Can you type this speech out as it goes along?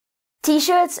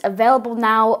T-shirts available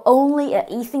now only at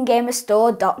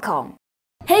EthanGamerStore.com.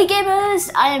 Hey gamers,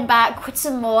 I am back with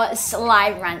some more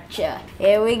Slime Rancher.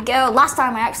 Here we go. Last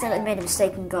time I accidentally made a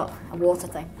mistake and got a water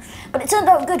thing. But it turned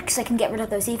out good because I can get rid of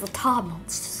those evil tar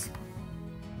monsters.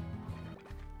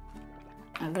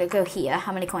 I'm gonna go here.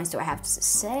 How many coins do I have? Does it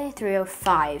say?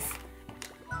 305.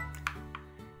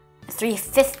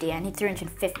 350, I need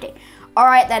 350.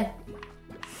 Alright then.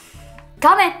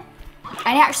 Come in.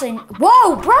 I actually,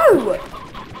 whoa, bro!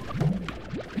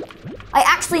 I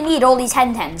actually need all these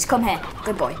hen-tens. Come here,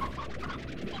 good boy.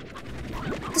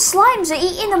 The slimes are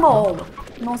eating them all.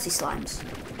 Naughty slimes.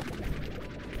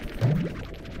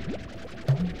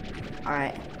 All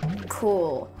right,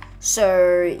 cool.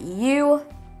 So you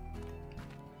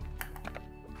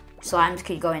slimes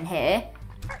could go in here,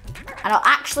 and I'll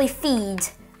actually feed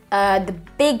the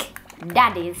big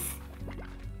daddies.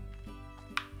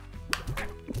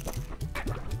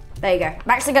 There you go. I'm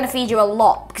actually gonna feed you a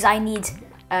lot because I need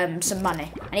some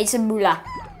money. I need some moolah.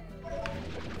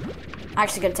 I'm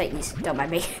actually gonna take these. Don't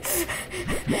mind me.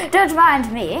 Don't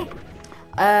mind me.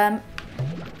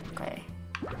 Okay.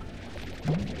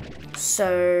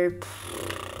 So,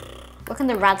 where can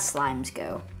the rad slimes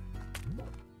go?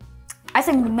 I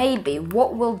think maybe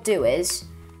what we'll do is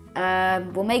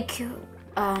we'll make.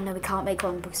 No, we can't make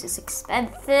one because it's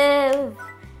expensive.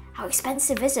 How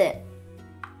expensive is it?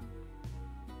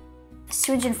 It's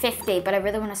 250, but I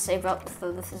really want to save up,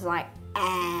 so this is like,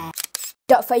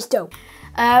 Duck face dough.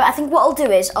 I think what I'll do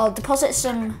is I'll deposit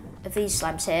some of these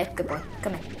slimes here. Good boy,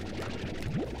 come here.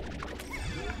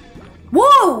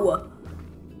 Whoa!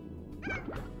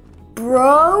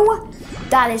 Bro,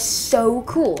 that is so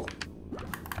cool.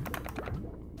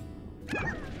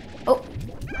 Oh.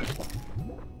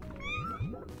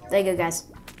 There you go, guys.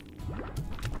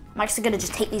 I'm actually gonna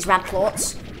just take these rad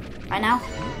plorts right now.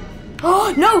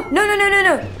 Oh, no, no, no, no, no,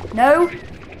 no, no.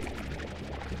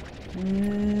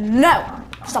 No.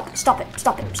 Stop it, stop it,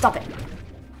 stop it, stop it.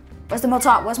 Where's the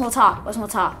mortar? Where's mortar? Where's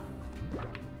mortar?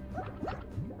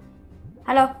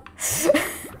 Hello.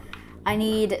 I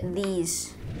need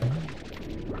these.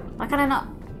 Why can I not?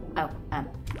 Oh,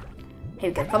 here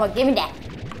we go. Come on, give me that.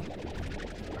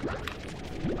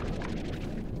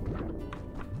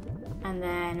 And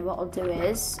then what I'll do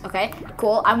is, okay,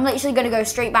 cool. I'm literally gonna go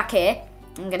straight back here.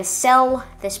 I'm gonna sell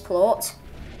this plort.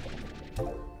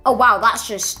 Oh wow, that's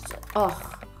just, oh.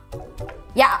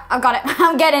 Yeah, I got it.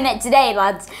 I'm getting it today,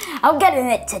 lads. I'm getting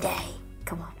it today.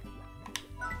 Come on.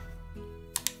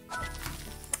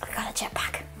 I got a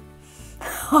jetpack.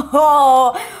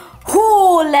 Oh,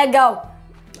 Lego.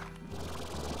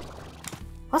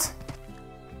 What?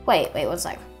 Wait, 1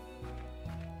 sec.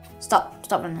 Stop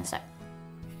running a sec.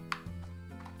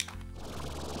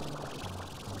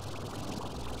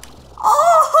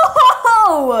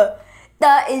 Oh,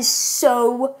 that is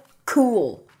so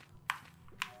cool.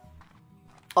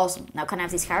 Awesome. Now can I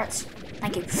have these carrots?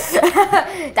 Thank you.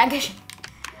 Thank you.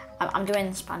 I'm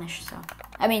doing Spanish, so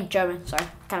I mean German. Sorry,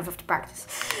 kind of have to practice.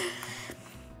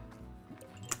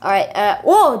 All right.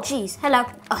 Oh, jeez. Hello.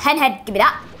 Oh, hen head. Give me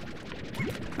that.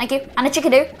 Thank you. And a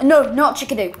chickadoo. No, not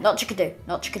chickadoo. Not chickadoo.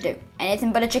 Not chickadoo.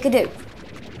 Anything but a chickadoo.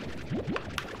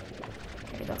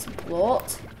 Okay, we got some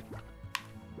plort.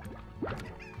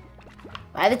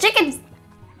 Where are the chickens?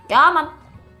 Come on.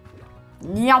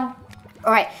 Yum.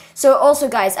 All right. So also,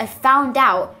 guys, I found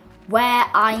out where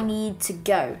I need to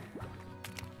go.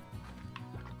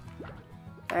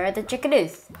 Where are the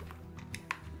chickadoos?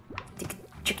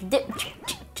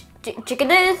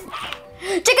 Chickadoos.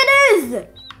 Chickadoos.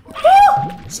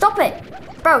 Woo! Stop it.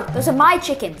 Bro, those are my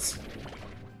chickens.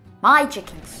 My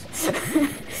chickens.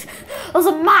 Those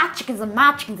are my chickens. They're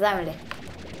my chickens, Emily.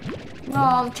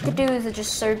 Oh, the chickadoos are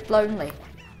just so lonely.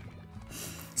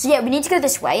 So yeah, we need to go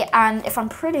this way, and if I'm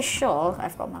pretty sure,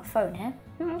 I've got my phone here.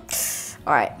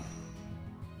 All right.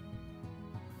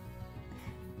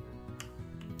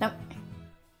 Nope.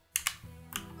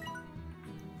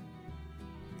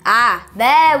 Ah,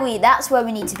 that's where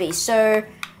we need to be. So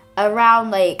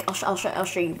around like, I'll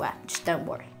show you where. Just don't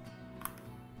worry.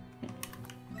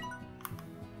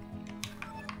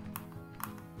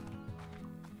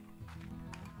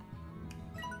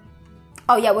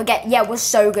 Oh yeah, we're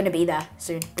so gonna be there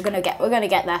soon. We're gonna get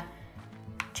there.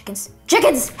 Chickens,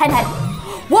 hen head.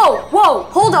 Whoa,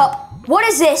 hold up. What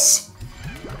is this?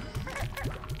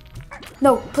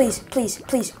 No, please.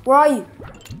 Where are you?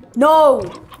 No,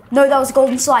 that was a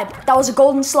golden slime. That was a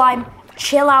golden slime.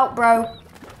 Chill out, bro.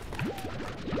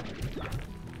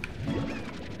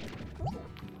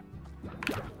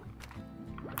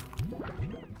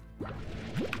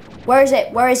 Where is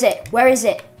it?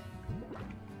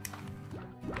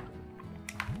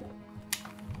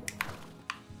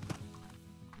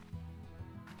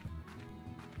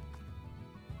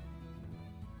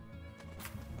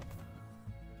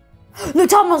 No,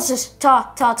 tar monsters.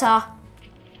 Tar.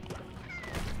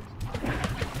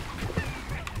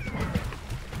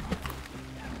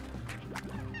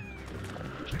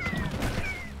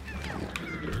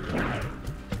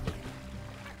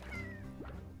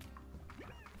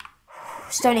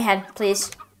 Stony head,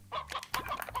 please.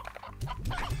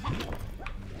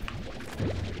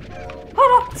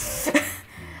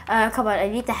 Come on, I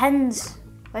need the hens.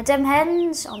 Where them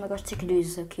hens? Oh my gosh, chickadoos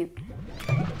are so cute.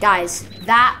 Guys,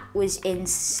 that was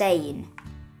insane.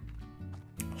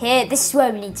 Here, this is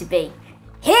where we need to be.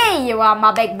 Here you are,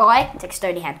 my big boy. Take a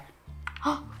stony head.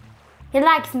 He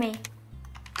likes me.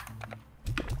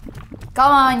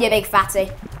 Come on, you big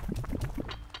fatty.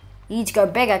 You need to go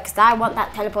bigger because I want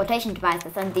that teleportation device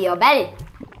that's under your belly.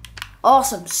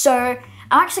 Awesome. So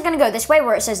I'm actually going to go this way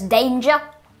where it says danger.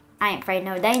 I ain't afraid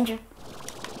no danger.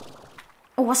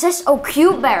 Oh, what's this? Oh,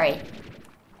 cute berry.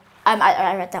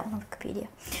 I read that on Wikipedia.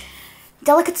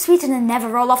 Delicate, sweet, and never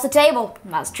roll off the table.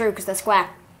 That's true because they're square.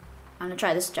 I'm going to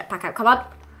try this jetpack out. Come on.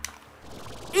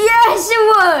 Yes, it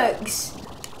works.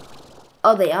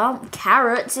 Oh, they aren't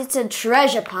carrots. It's a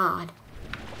treasure pod.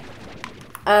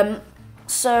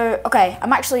 So, okay,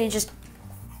 I'm actually just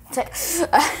get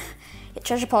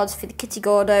treasure pods for the kitty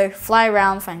gordo, fly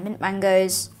around, find mint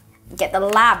mangoes, get the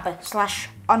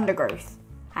lab/undergrowth.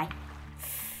 Hi.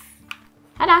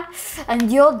 Hello. And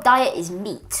your diet is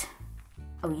meat.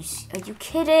 Oh, are you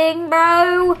kidding,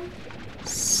 bro?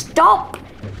 Stop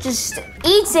just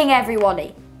eating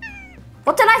everybody.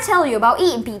 What did I tell you about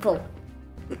eating people?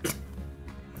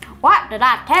 What did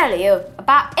I tell you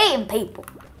about eating people?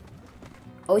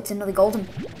 Oh, it's another gold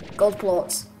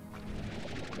plorts.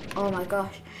 Oh my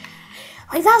gosh.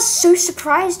 Like, that so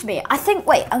surprised me. I think,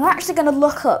 wait, I'm actually going to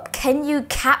look up. Can you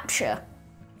capture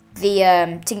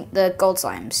the gold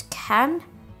slimes? Can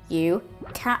you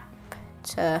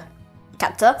capture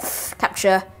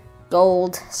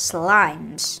gold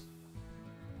slimes?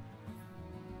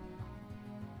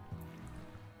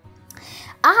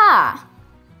 Ah!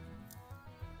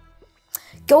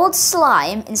 Gold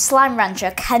slime in Slime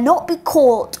Rancher cannot be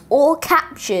caught or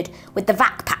captured with the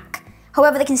vacpack.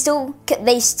 However, they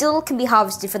still can be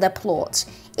harvested for their plorts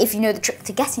if you know the trick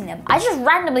to getting them. I just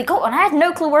randomly got one. I had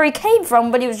no clue where he came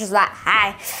from, but he was just like,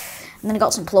 hi. And then I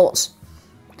got some plorts.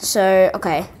 So,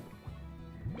 okay.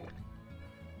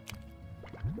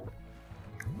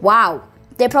 Wow.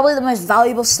 They're probably the most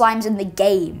valuable slimes in the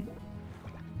game.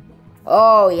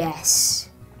 Oh, yes.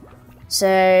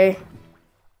 So...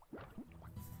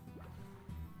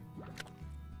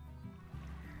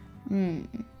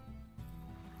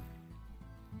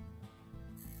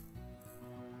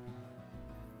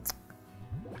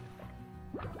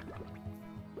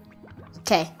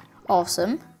 Okay,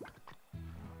 awesome.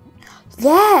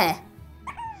 Yeah!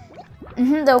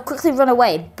 They'll quickly run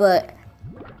away, but...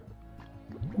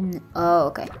 Oh,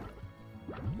 okay.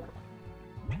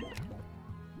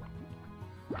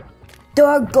 There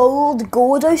are gold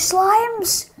Gordo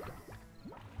slimes?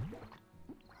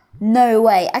 No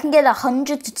way. I can get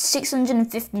 100 to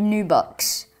 650 new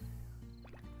bucks.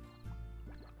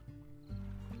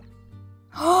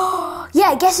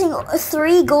 Yeah, getting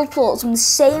 3 gold plorts from the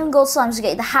same gold slimes to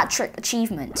get the hat trick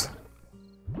achievement.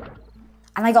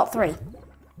 And I got 3.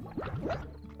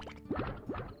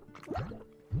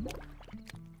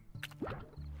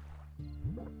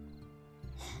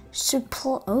 So,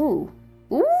 oh.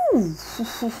 Ooh.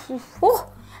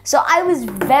 So I was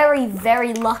very,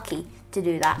 very lucky to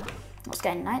do that. It's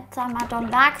getting night time. I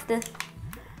don't like this.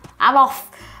 I'm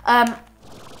off. Oh,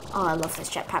 I love this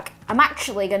jetpack. I'm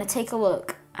actually going to take a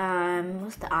look.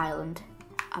 What's the island?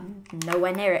 I'm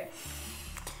nowhere near it.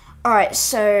 Alright,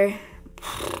 so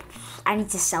I need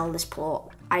to sell this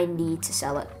plort. I need to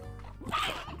sell it.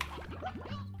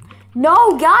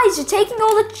 No, guys, you're taking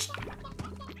all the...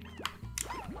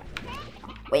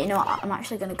 Wait, you know what? I'm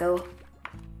actually going to go...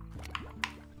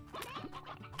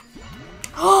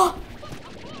 Oh!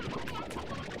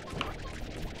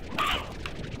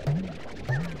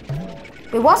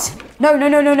 Wait, what? No.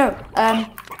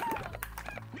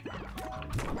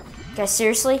 Guys,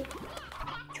 seriously?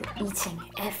 You're eating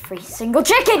every single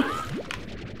chicken!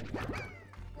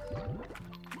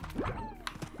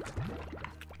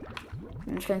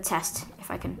 I'm just gonna test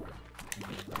if I can...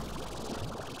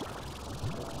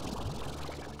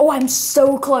 Oh, I'm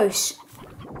so close.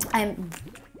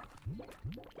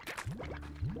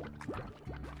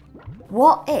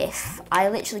 What if I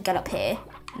literally get up here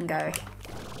and go...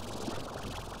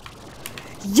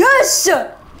 Yes!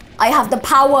 I have the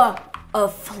power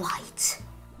of flight.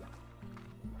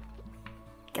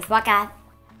 Guess what, guys?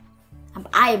 I'm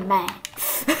Iron Man.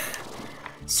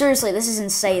 Seriously, this is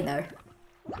insane, though.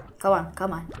 Come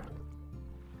on.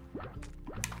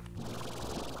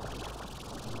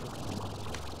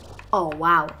 Oh,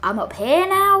 wow. I'm up here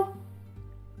now.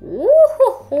 Ooh.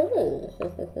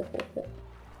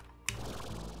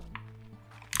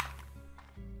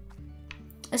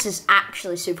 This is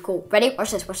actually super cool. Ready?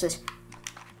 Watch this, watch this.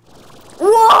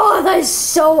 Whoa, that is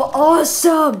so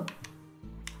awesome.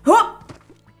 Huh.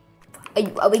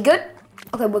 Are we good?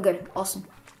 Okay, we're good. Awesome.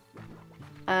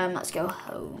 Let's go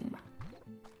home.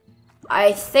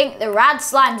 I think the rad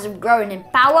slimes have grown in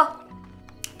power.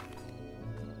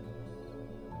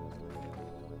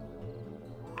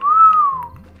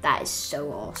 That is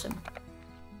so awesome.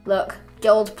 Look,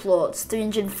 gold plots,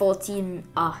 314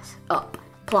 up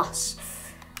plus.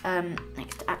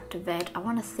 Next to activate. I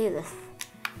want to see this.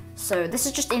 So this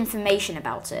is just information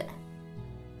about it.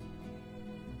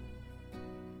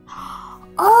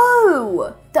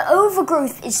 Oh, the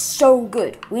overgrowth is so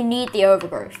good. We need the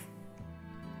overgrowth.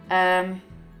 Oh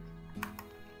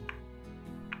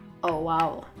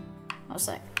wow. What's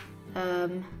that?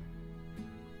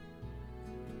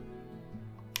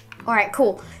 All right,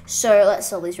 cool. So let's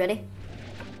sell these. Ready?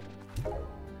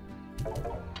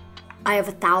 I have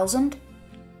 1,000.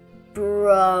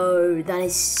 Bro, that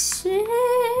is sick.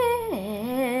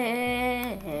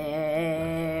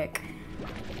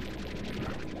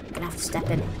 Gonna have to step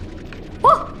in.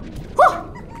 Oh!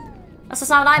 Oh! That's the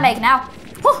sound I make now.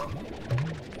 Oh!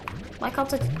 Why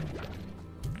can't it?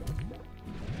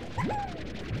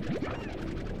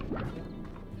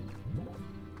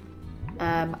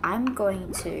 I'm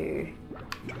going to.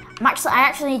 I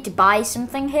actually need to buy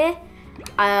something here.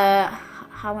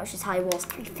 How much is high walls?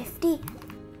 350.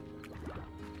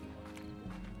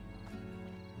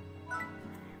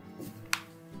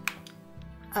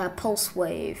 Pulse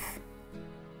wave.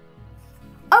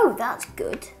 Oh, that's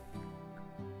good.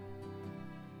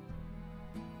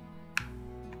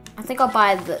 I think I'll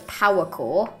buy the power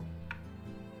core.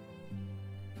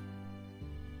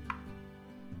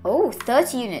 Oh,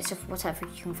 30 units of whatever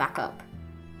you can vac up.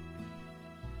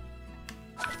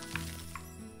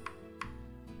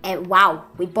 Wow,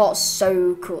 we bought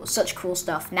such cool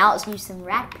stuff. Now let's use some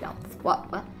rad cloth.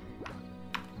 What?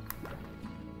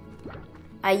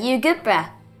 Are you good, bruh?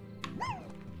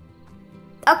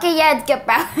 Okay, yeah, it's good,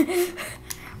 bruh.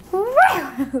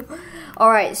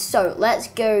 Alright, so let's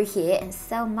go here and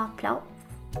sell my plot.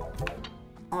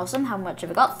 Awesome, how much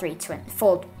have I got?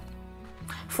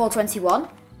 421.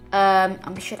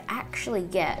 And we should actually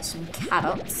get some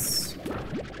carrots.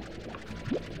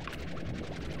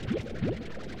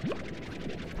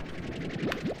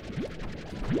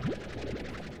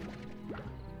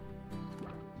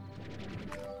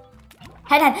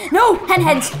 Hen. No!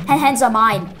 Hens are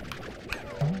mine.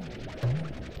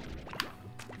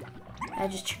 They're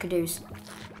just chickadoos.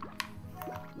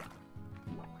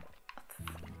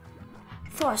 I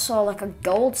thought I saw like a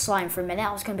gold slime for a minute.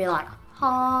 I was gonna be like,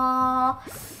 ha.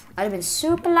 I'd have been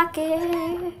super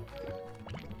lucky.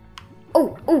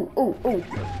 Oh.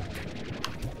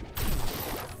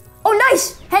 Oh,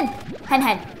 nice! Hen.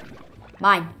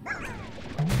 Mine.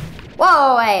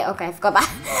 Whoa, wait, okay, I forgot that.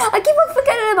 I keep on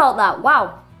forgetting about that,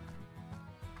 wow.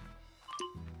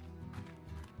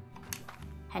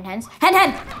 Hen.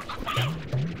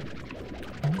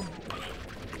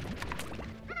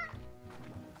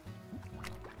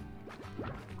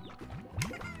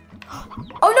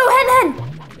 Oh no, hen.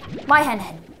 My hen.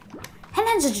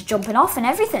 Hens are just jumping off and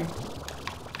everything.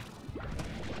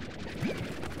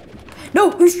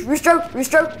 No, Rooster,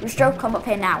 come up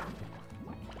here now.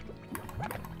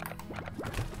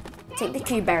 Take the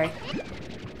cube berry.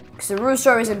 Because the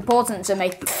rooster is important to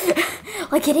me.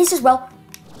 Like it is as well.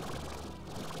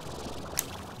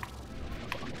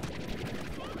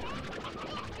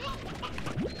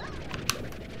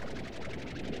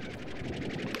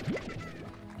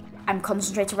 I'm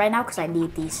concentrating right now because I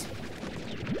need these.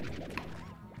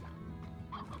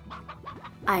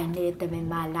 I need them in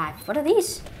my life. What are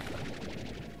these?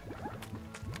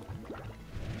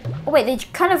 Oh wait, they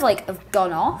kind of like have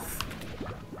gone off.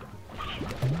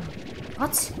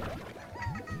 What?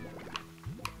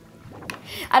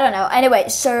 I don't know. Anyway,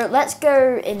 so let's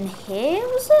go in here,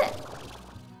 was it?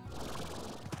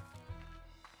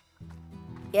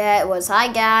 Yeah, it was.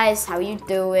 Hi guys, how you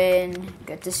doing?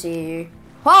 Good to see you.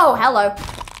 Whoa, hello.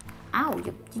 Ow,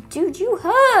 dude, you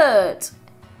hurt.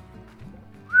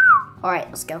 All right,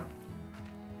 let's go.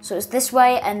 So it's this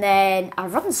way, and then I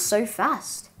run so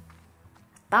fast.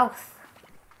 Both.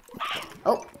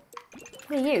 Oh,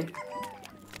 who are you?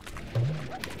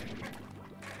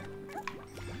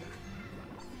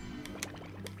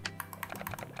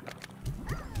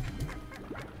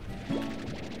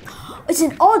 It's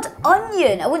an odd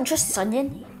onion. I wouldn't trust this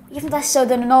onion. Even less so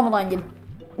than a normal onion.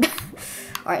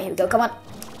 Alright, here we go. Come on.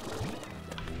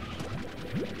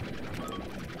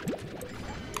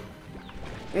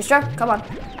 Rooster, come on.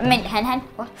 I mean, hen.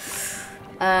 What?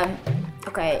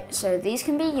 Okay, so these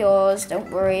can be yours. Don't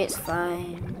worry, it's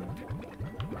fine.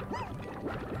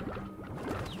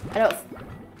 I don't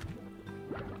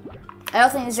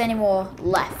think there's any more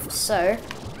left, so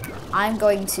I'm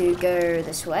going to go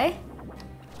this way.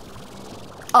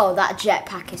 Oh, that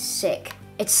jetpack is sick.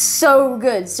 It's so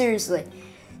good, seriously.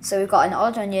 So we've got an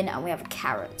odd onion and we have a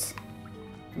carrot.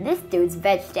 And this dude's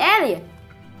vegetarian.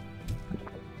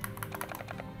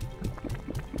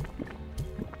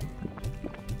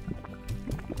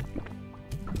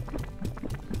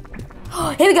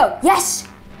 Here we go, yes!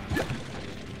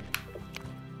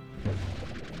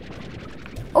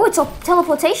 Oh, it's a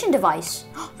teleportation device.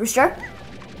 Rooster.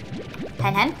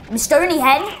 Hen. Mr.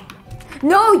 Hen.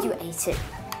 No, you ate it.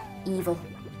 Evil.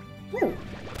 Ooh.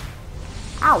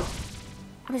 Ow.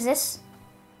 What is this?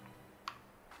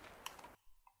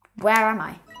 Where am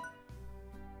I?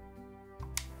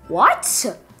 What?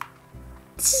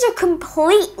 This is a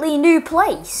completely new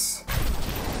place.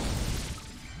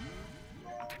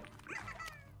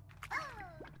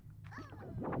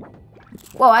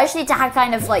 Whoa, I just need to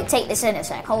kind of like take this in a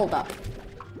sec. Hold up.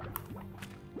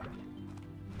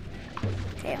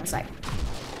 Okay, one sec.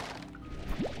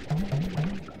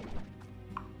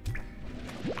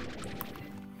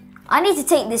 I need to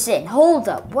take this in. Hold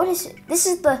up. What is it? This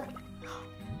is the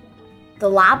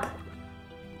lab?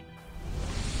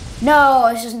 No,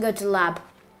 this doesn't go to the lab.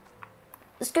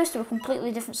 This goes to a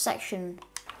completely different section.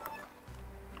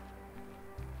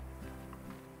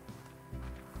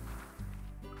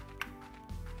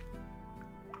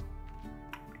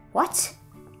 What?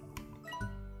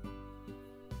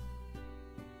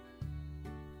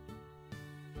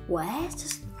 Where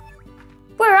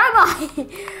am I?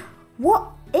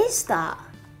 What is that?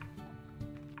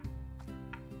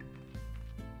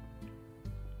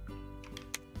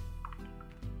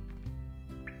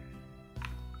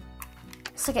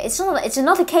 It's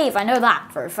another cave, I know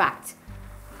that for a fact.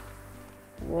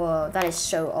 Whoa, that is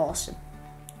so awesome.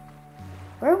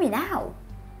 Where are we now?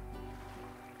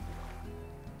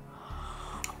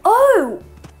 Oh!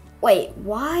 Wait,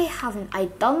 why haven't I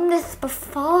done this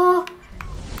before?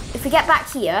 If we get back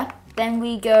here, then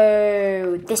we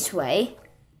go this way.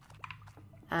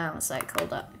 What's that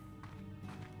called up?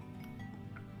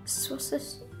 What's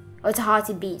this? Oh, it's a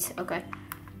hearty beat. Okay.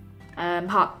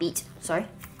 Heartbeat. Sorry.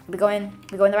 We going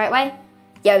the right way?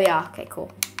 Yeah, we are. Okay,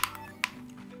 cool.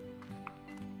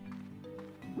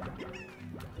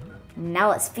 Now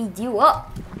let's feed you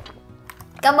up.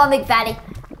 Come on, big fatty.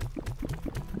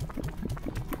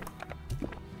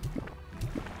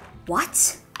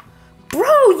 What?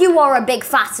 Bro, you are a big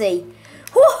fatty.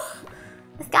 Whew.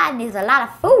 This guy needs a lot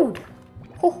of food.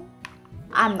 Whew.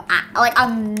 I'm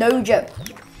no joke.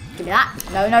 Give me that.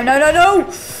 No.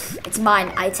 It's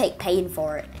mine. I take pain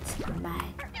for it. It's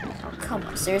mine. Oh, come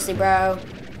on. Seriously, bro.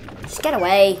 Just get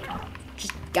away.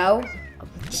 Just go.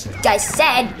 I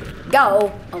said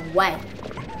go away.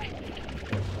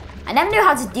 I never knew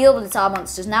how to deal with the tar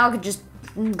monsters. Now I could just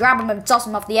grab them and toss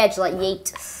them off the edge like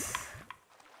yeet.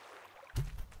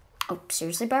 Oh,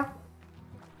 seriously, bro?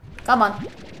 Come on.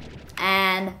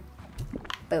 And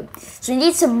boom. So he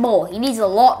needs some more. He needs a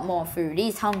lot more food.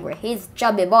 He's hungry. He's a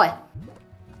chubby boy.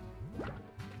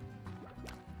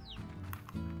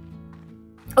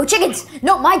 Oh, chickens!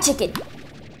 No, my chicken.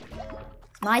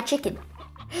 It's my chicken.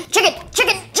 Chicken!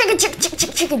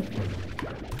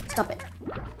 Stop it.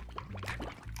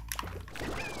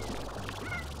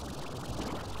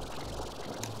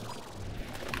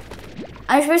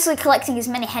 I'm just basically collecting as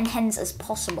many hens as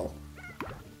possible.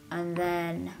 And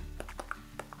then...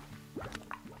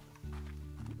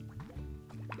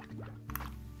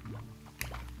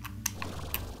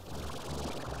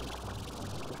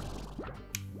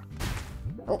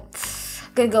 Oh,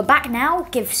 I'm gonna go back now,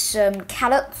 give some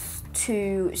carrots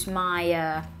to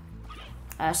my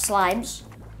slimes,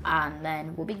 and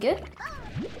then we'll be good.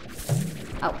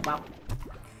 Oh, wow.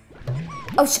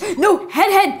 Oh, no,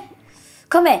 hen!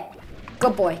 Come here.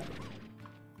 Good boy.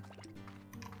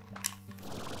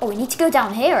 Oh, we need to go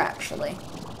down here, actually.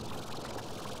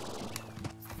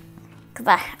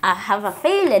 Because I have a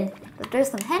feeling that there's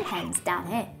some hens down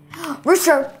here.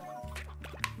 Rooster!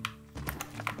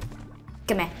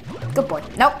 Come here. Good boy.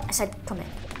 Nope, I said come here.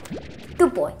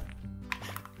 Good boy.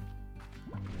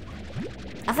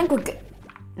 I think we're good.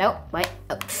 Nope, wait.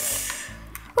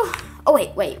 Oh,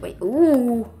 wait.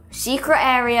 Ooh, secret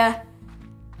area.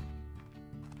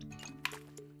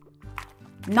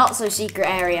 Not so secret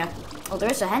area. Oh,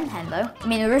 there's a hen though. I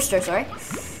mean a rooster, sorry.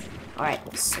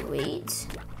 Alright, sweet.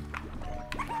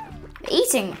 They're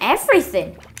eating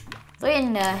everything. They're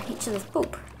in each other's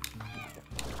poop.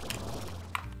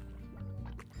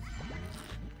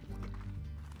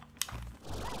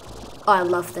 Oh, I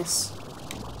love this.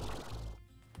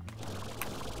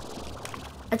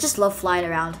 I just love flying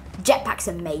around. Jetpack's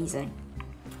amazing.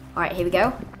 All right, here we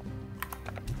go.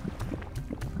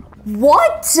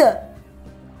 What?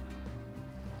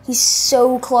 He's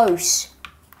so close.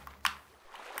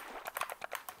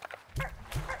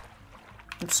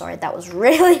 I'm sorry, that was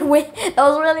really weird. That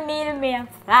was really mean of me. I'm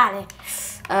sorry.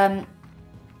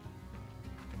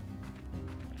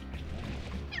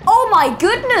 Oh my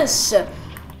goodness! I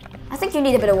think you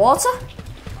need a bit of water.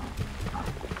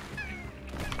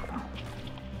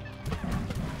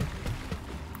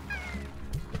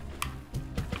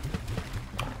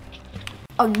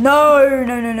 Oh no,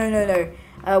 no, no, no, no, no.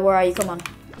 Where are you? Come on.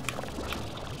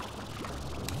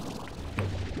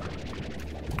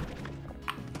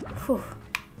 Whew.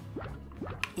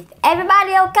 Is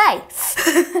everybody okay?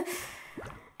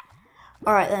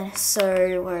 Alright then,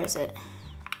 so where is it?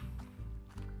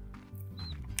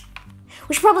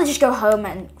 We should probably just go home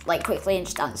and like quickly and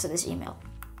just answer this email.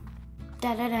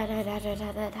 Da, da, da, da, da, da,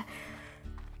 da, da.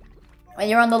 When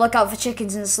you're on the lookout for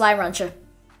chickens in the slime rancher.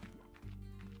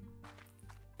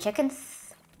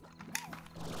 Chickens.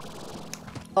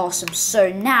 Awesome.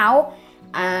 So now,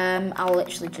 I'll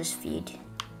literally just feed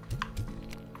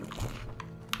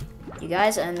you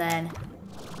guys, and then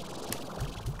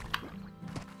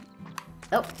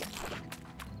oh,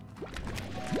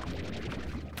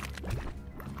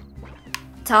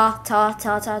 ta ta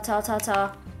ta ta ta ta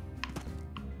ta.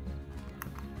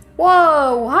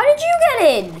 Whoa! How did you get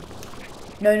in?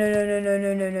 No no no no no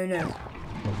no no no no.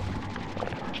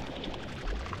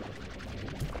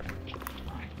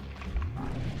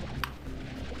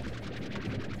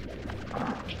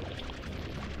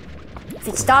 If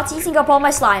it starts eating up all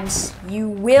my slimes, you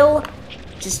will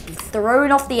just be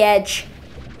thrown off the edge,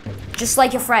 just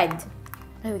like your friend.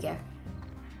 There we go.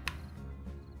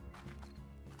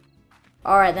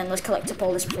 Alright then, let's collect up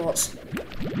all this plorts.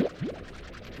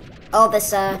 All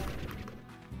this,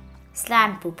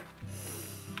 slime poop.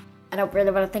 I don't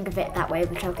really want to think of it that way,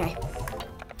 but okay.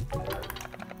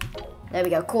 There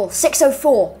we go, cool.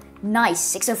 604. Nice,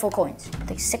 604 coins. I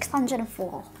think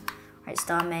 604. Right,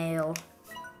 star mail.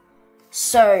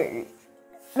 So,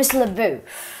 Mr. LeBeau,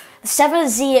 the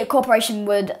 7Z Corporation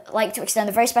would like to extend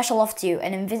a very special offer to you,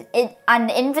 an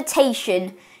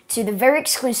invitation to the very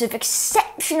exclusive,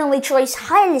 exceptionally choice,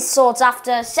 highly sought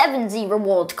after 7Z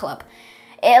Reward Club.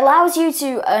 It allows you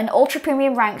to earn ultra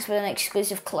premium ranks with an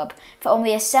exclusive club for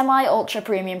only a semi-ultra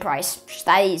premium price. Just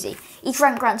that easy. Each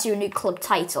rank grants you a new club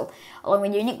title, along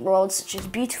with unique rewards such as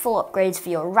beautiful upgrades for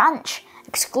your ranch,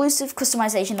 exclusive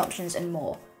customization options, and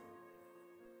more.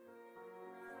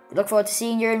 We look forward to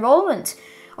seeing your enrollment,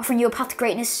 offering you a path to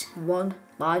greatness and one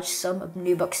large sum of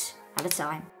new bucks at a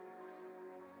time.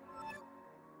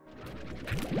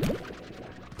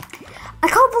 I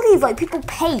can't believe like people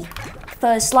pay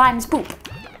for slime's poop.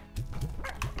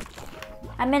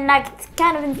 I mean, like, it's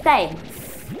kind of insane,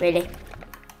 really,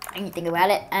 when you think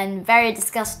about it, and very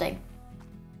disgusting.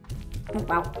 Oh,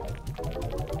 wow.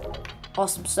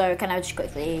 Awesome, so can I just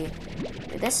quickly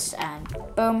do this, and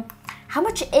boom. How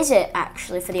much is it,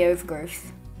 actually, for the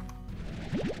overgrowth?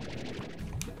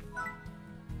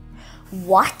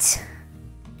 What?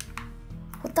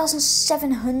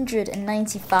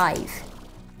 1,795.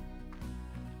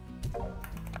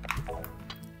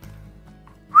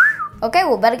 Okay,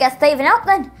 well, better get saving up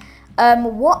then.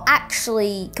 What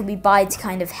actually can we buy to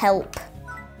kind of help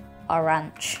our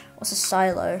ranch? What's a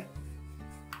silo?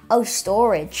 Oh,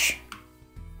 storage.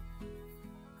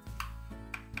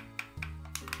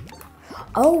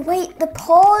 Oh, wait, the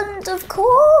pond, of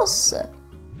course. I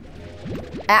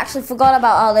actually forgot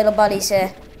about our little buddies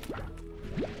here.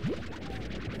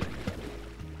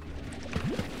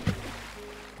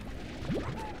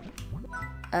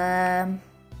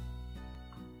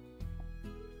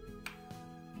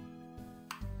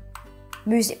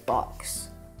 Music box.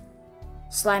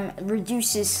 Slime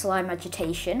reduces slime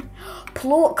agitation.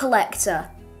 Plort collector.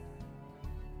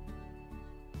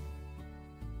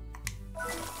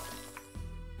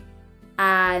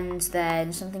 And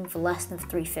then something for less than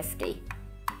 350.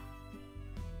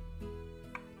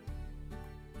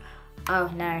 Oh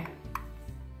no.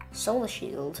 Solar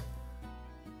shield.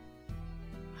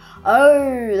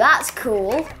 Oh, that's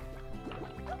cool.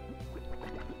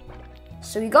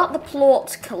 So we got the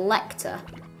plort collector.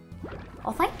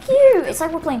 Oh, thank you. It's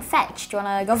like we're playing fetch. Do you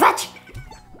wanna go fetch?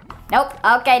 Nope.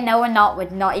 Okay, no, we're not. We're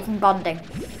not even bonding.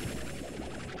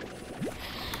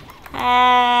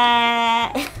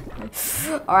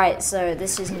 Alright, so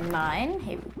this is mine.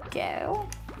 Here we go.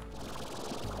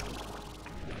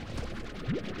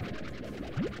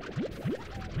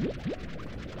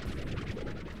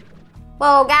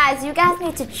 Whoa, guys, you guys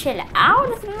need to chill out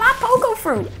with my pogo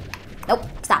fruit. Nope,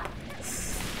 stop.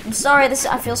 I'm sorry,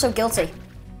 I feel so guilty.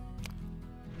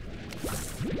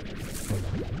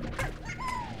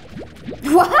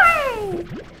 Why?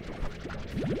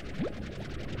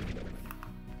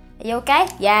 Are you okay?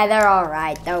 Yeah, they're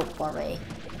alright, don't worry.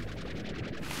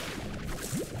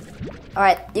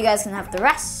 Alright, you guys can have the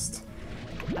rest.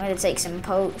 I'm gonna take some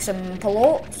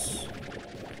plots.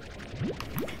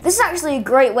 This is actually a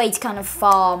great way to kind of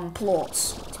farm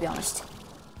plots, to be honest.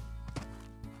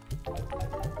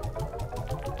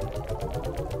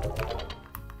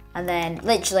 And then,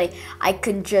 literally, I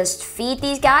can just feed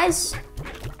these guys.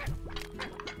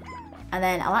 And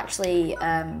then I'll actually,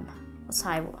 what's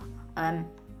high?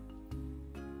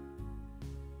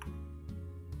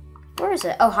 Where is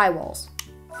it? Oh, high walls.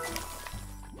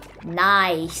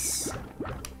 Nice.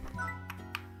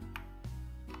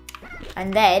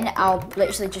 And then I'll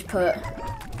literally just put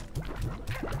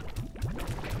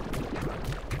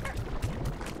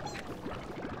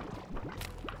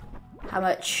how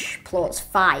much plots?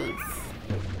 5.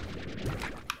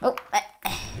 Oh.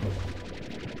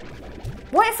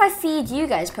 What if I feed you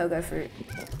guys pogo fruit?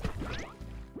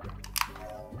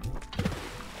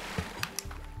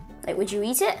 Like, would you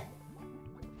eat it?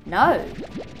 No.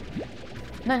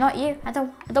 No, not you. I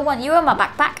don't want you in my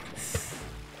backpack.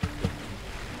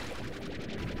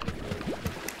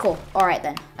 Cool. All right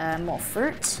then. More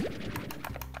fruit.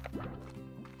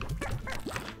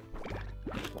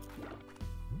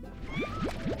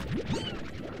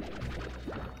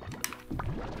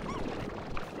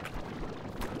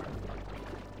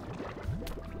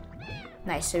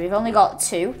 Nice. So we've only got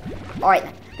 2. All right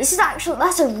then. This is actually,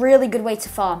 that's a really good way to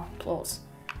farm plots.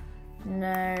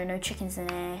 No chickens in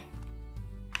there.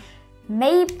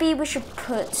 Maybe we should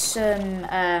put some.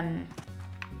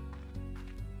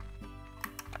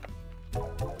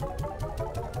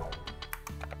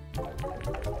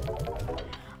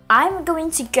 I'm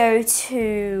going to go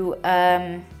to,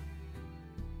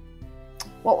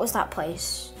 what was that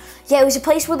place? Yeah, it was a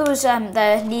place where there was,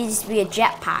 there needed to be a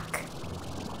jetpack.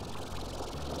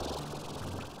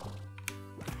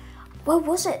 Where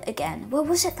was it again? Where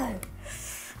was it though?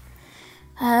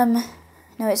 No,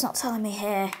 it's not telling me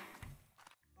here.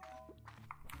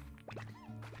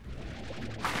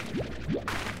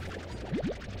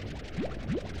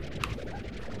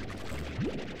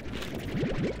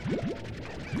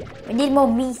 We need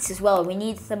more meat as well. We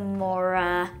need some more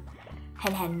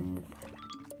hen.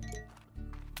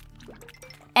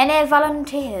 Any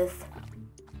volunteers?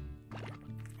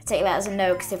 I take that as a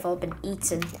no because they've all been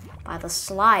eaten by the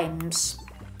slimes.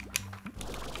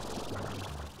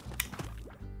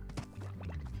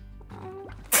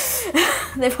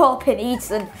 They've all been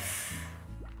eaten.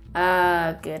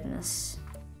 Goodness.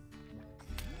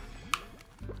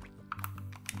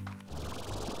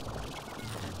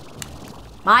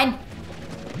 Mine.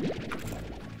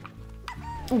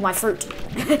 Oh, my fruit.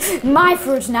 My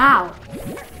fruit now.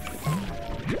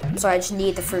 I'm sorry, I just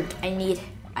need the fruit. I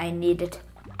need it.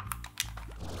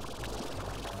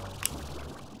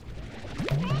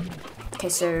 Okay,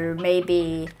 so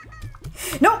maybe...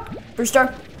 No!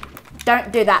 Rooster!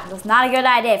 Don't do that. That's not a good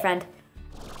idea, friend.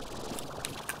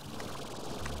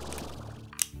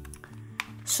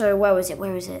 So, where was it?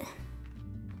 Where is it?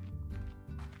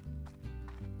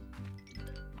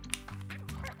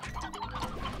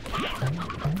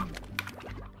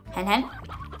 Hen.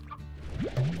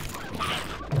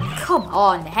 Come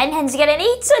on, the hens are getting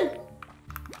eaten.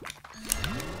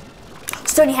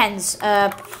 Stony hens.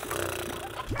 Here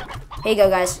you go,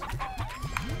 guys.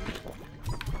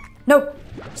 No,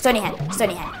 stony hen.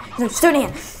 No, stony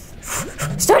hen.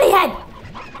 Stony hen.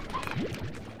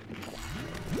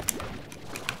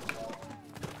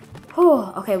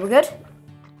 Oh, okay, we're good.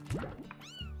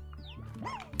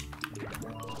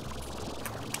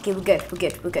 Okay, we're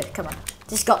good. Come on.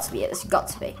 This has got to be it. This has got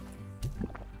to be.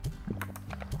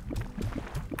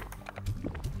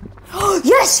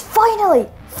 Yes! Finally!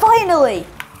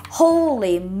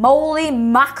 Holy moly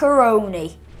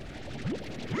macaroni.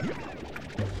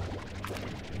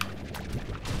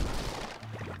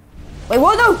 Wait,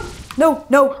 what?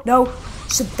 No.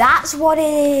 So that's what it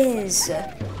is.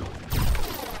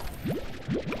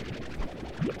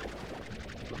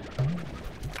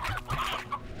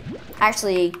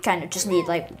 Actually, kind of just need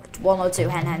like 1 or 2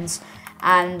 hens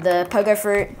and the pogo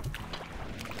fruit.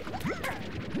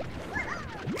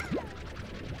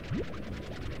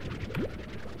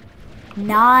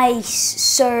 Nice.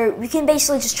 So we can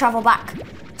basically just travel back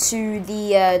to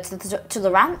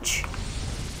the ranch.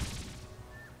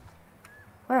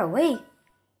 Where are we?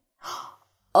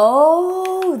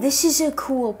 Oh, this is a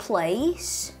cool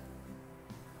place.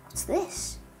 What's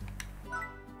this?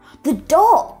 The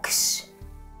docks!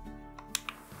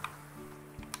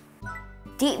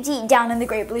 Deep, deep down in the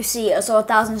great blue sea, I saw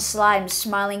 1,000 slimes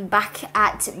smiling back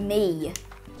at me.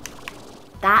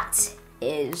 That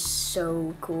is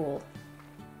so cool.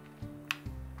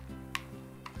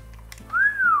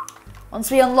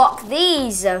 Once we unlock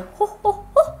these,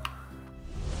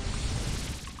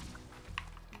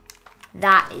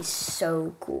 that is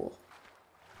so cool.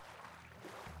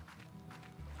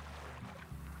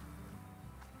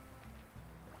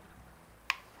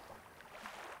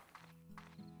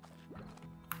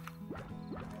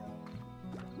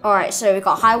 Alright, so we've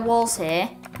got high walls here.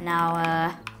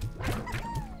 Now,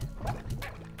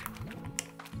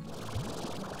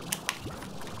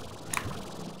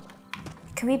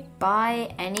 can we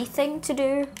buy anything to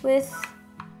do with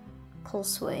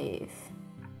pulse wave?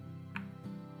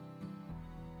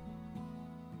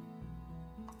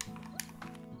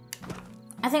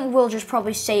 I think we'll just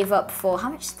probably save up for,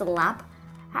 how much is the lab,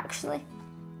 actually?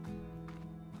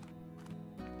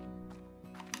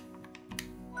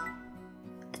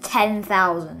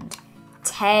 $10,000.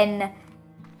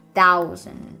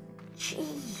 10,000.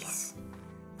 Jeez.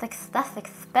 That's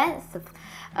expensive.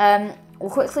 We'll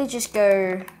quickly just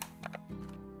go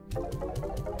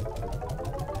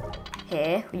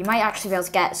here. You might actually be able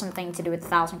to get something to do with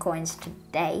 1,000 coins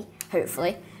today,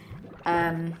 hopefully.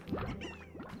 I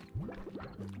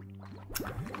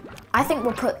think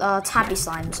we'll put tabby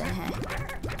slimes in here.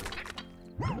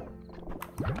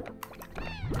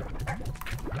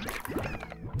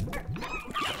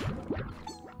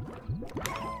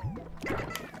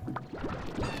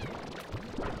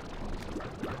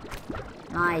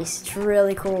 Nice, it's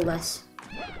really cool this.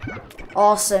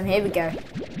 Awesome, here we go.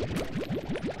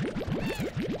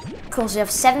 Cool, so you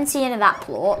have 17 of that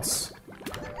plorts.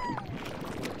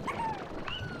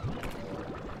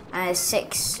 And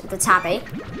 6 of the tabby.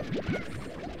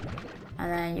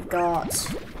 And then you've got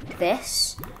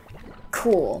this.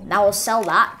 Cool, now we'll sell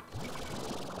that.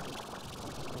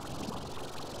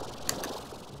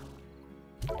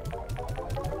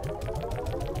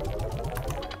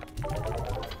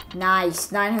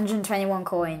 Nice, 921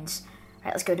 coins.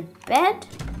 Right, let's go to bed.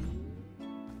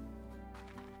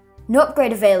 No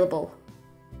upgrade available.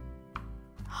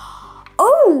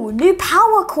 Oh, new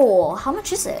power core. How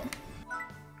much is it?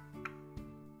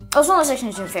 Oh, it's only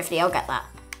 650, I'll get that.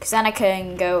 Because then I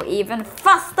can go even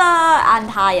faster and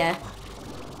higher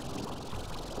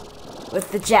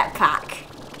with the jetpack.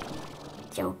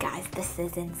 Yo guys, this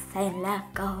is insane, let's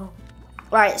go.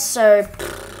 Right, so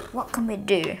what can we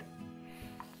do?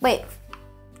 Wait,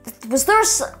 was there a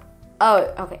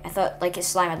oh, okay, I thought like a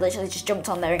slime. I literally just jumped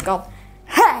on there and gone,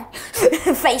 hey,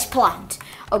 face plant.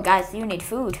 Oh guys, you need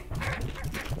food.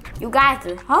 You guys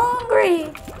are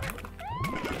hungry.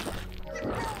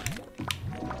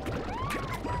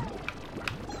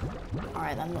 All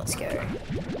right, then let's go.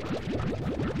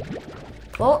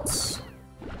 Plorts,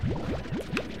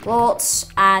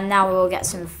 and now we will get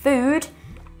some food.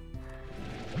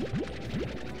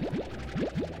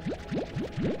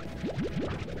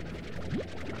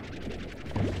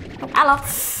 Hello.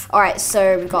 All right,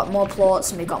 so we've got more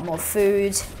plorts and we've got more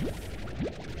food.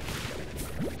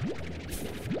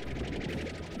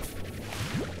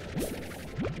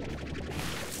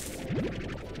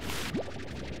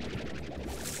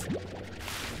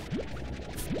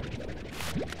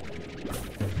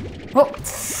 Oh,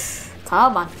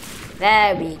 come on.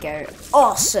 There we go.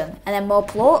 Awesome. And then more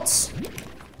plorts.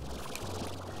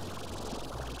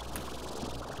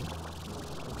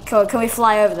 Cool. Can we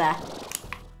fly over there?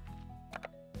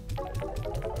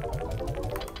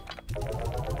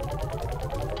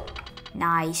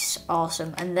 Nice,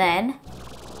 awesome, and then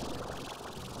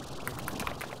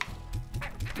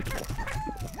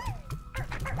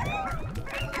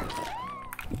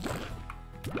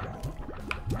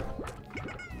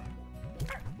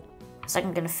so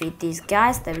I'm gonna feed these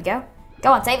guys. There we go.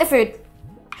 Go on, take the food.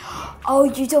 Oh,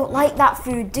 you don't like that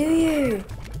food, do you?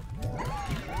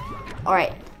 All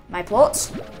right, my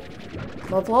plorts,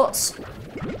 more plorts,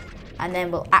 and then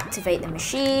we'll activate the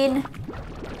machine.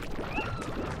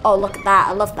 Oh, look at that.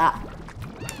 I love that.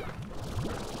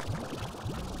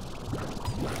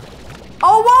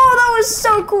 Oh, wow, that was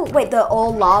so cool. Wait, they're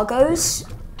all Largos?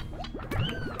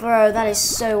 Bro, that is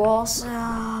so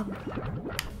awesome.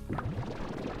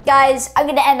 Guys, I'm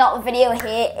going to end up the video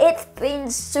here. It's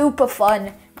been super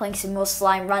fun playing some more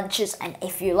Slime Ranchers. And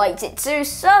if you liked it too,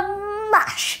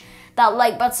 smash that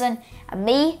like button. And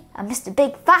me, I'm Mr.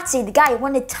 Big Fatty, the guy who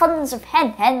wanted tons of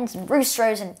hens and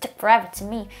roosters and it took forever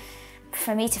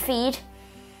for me to feed.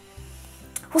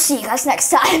 We'll see you guys next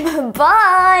time.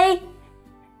 Bye!